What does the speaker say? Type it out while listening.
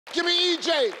Give me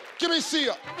EJ. Give me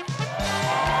Sia.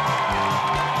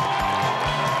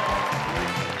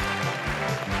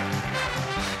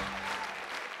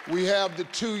 We have the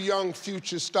two young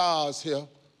future stars here.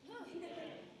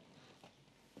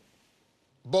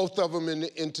 Both of them in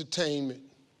the entertainment.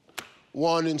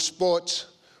 One in sports,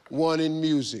 one in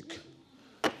music.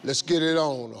 Let's get it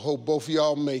on. I hope both of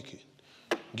y'all make it.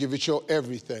 Give it your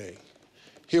everything.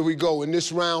 Here we go. In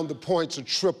this round, the points are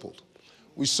tripled.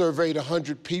 We surveyed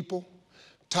 100 people.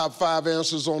 Top 5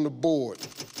 answers on the board.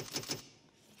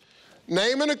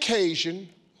 Name an occasion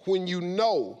when you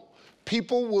know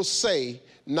people will say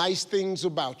nice things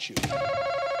about you.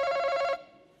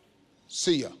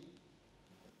 Sia.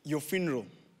 Your funeral.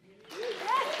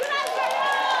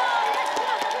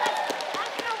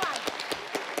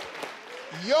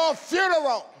 Your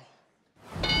funeral.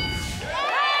 Yes!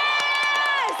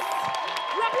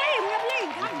 We're playing. We're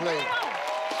playing.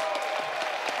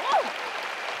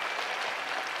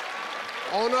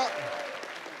 On up.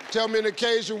 Tell me an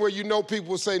occasion where you know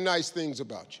people will say nice things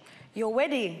about you. Your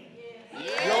wedding.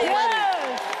 Yeah. Your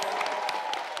wedding.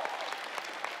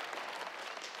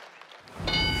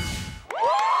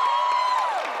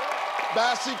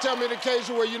 Bassie, tell me an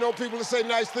occasion where you know people will say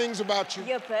nice things about you.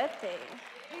 Your birthday.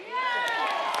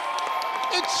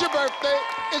 It's your birthday.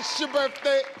 It's your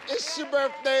birthday. It's your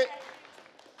birthday.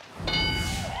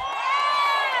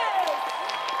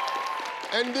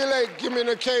 And Dile, give me an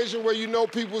occasion where you know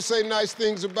people say nice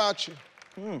things about you.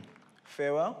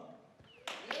 Farewell.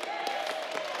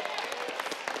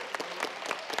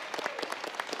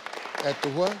 At the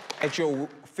what? At your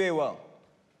farewell,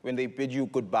 when they bid you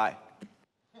goodbye.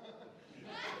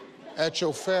 At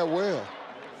your farewell.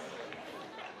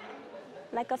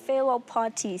 Like a farewell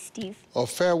party, Steve. A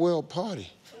farewell party?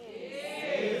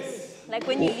 Yes. Like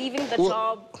when you're leaving the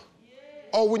job.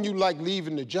 Oh, when you like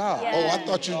leaving the job. Yeah. Oh, I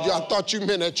thought you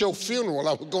meant at your funeral.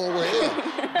 I was going with him.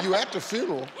 You at the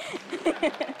funeral.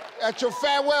 At your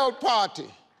farewell party.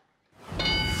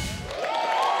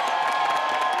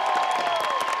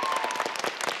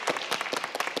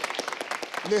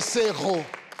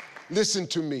 Listen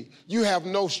to me. You have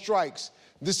no strikes.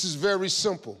 This is very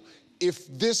simple. If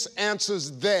this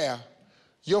answer's there,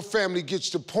 your family gets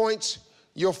the points,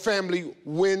 your family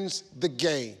wins the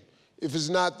game. If it's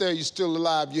not there, you're still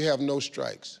alive, you have no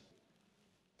strikes.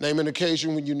 Name an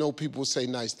occasion when you know people will say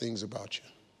nice things about you.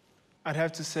 I'd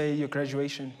have to say your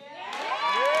graduation.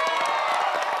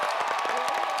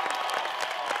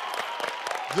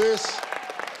 This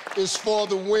is for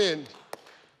the win.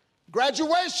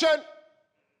 Graduation!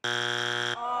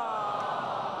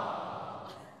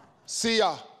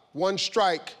 Sia, 1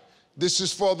 strike. This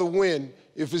is for the win.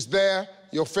 If it's there,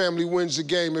 your family wins the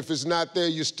game. If it's not there,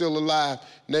 you're still alive.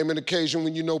 Name an occasion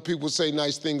when you know people say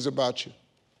nice things about you.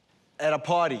 At a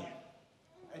party.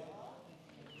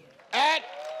 At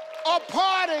a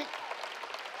party.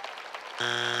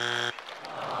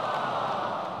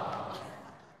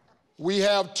 We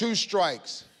have 2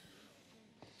 strikes.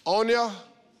 Onya,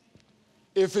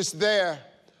 if it's there,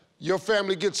 your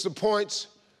family gets the points,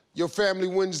 your family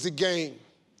wins the game.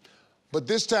 But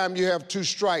this time you have 2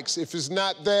 strikes. If it's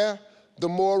not there, the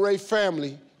Moray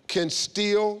family can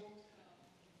steal,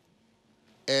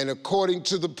 and according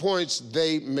to the points,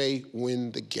 they may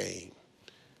win the game.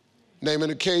 Name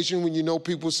an occasion when you know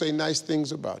people say nice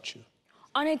things about you.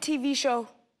 On a TV show.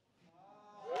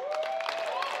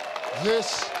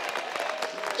 This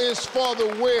is for the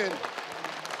win.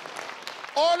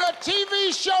 On a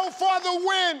TV show for the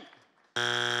win.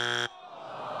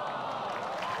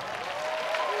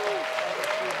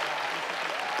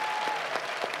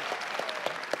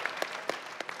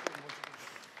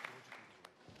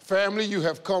 Family, you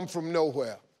have come from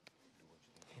nowhere.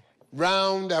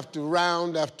 Round after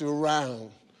round after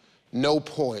round, no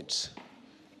points.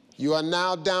 You are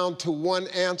now down to 1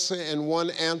 answer and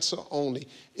 1 answer only.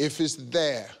 If it's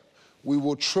there, we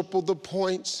will triple the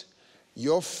points.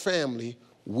 Your family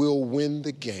will win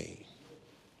the game.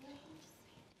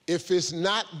 If it's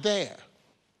not there,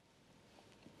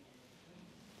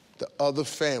 the other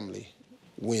family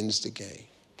wins the game.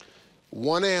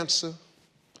 1 answer.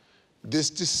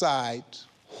 This decides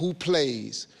who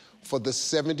plays for the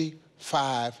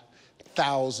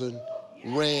 75,000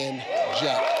 Rand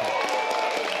jackpot.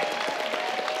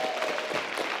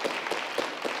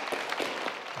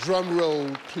 Drum roll,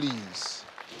 please.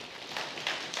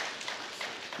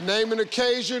 Name an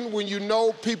occasion when you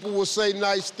know people will say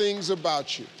nice things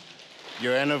about you.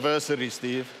 Your anniversary,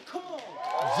 Steve. Come on.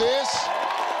 This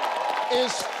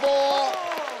is for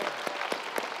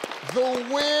the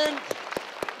win.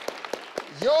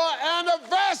 Your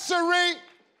anniversary.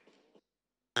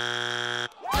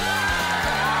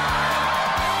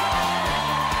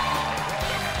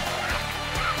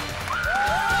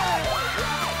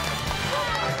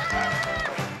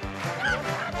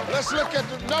 Let's look at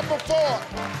the number 4.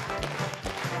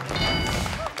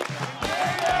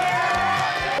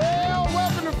 Well,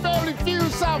 welcome to Family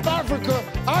Feud South Africa.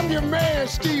 I'm your man,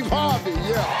 Steve Harvey,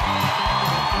 yeah.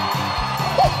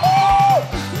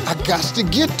 I got to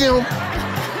get them.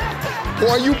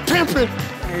 Boy, you pimping.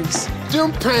 Thanks.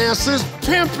 Them pants is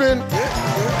pimping.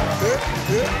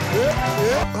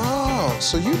 Oh,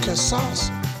 so you can sauce.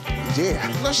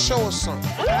 Yeah. Let's show us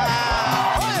something.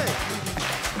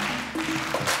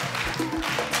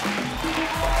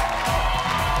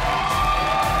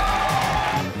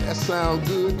 That sounds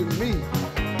good to me.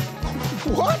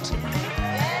 What?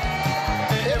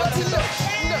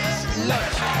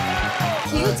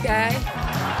 Cute guy.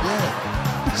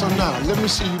 Yeah. So now, let me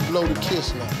see you blow the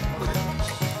kiss now.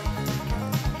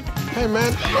 Hey,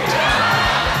 man.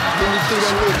 Let me do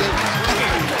that little thing.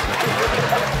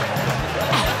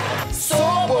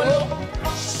 Sobolo.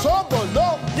 Sobolo.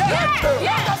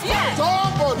 Yeah.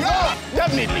 Sobolo.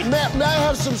 Definitely. May I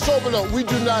have some sobolo? We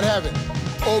do not have it.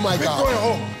 Oh, my God. We're going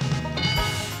home.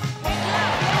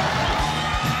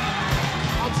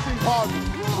 I'm Steve Harvey.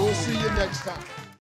 We'll see you next time.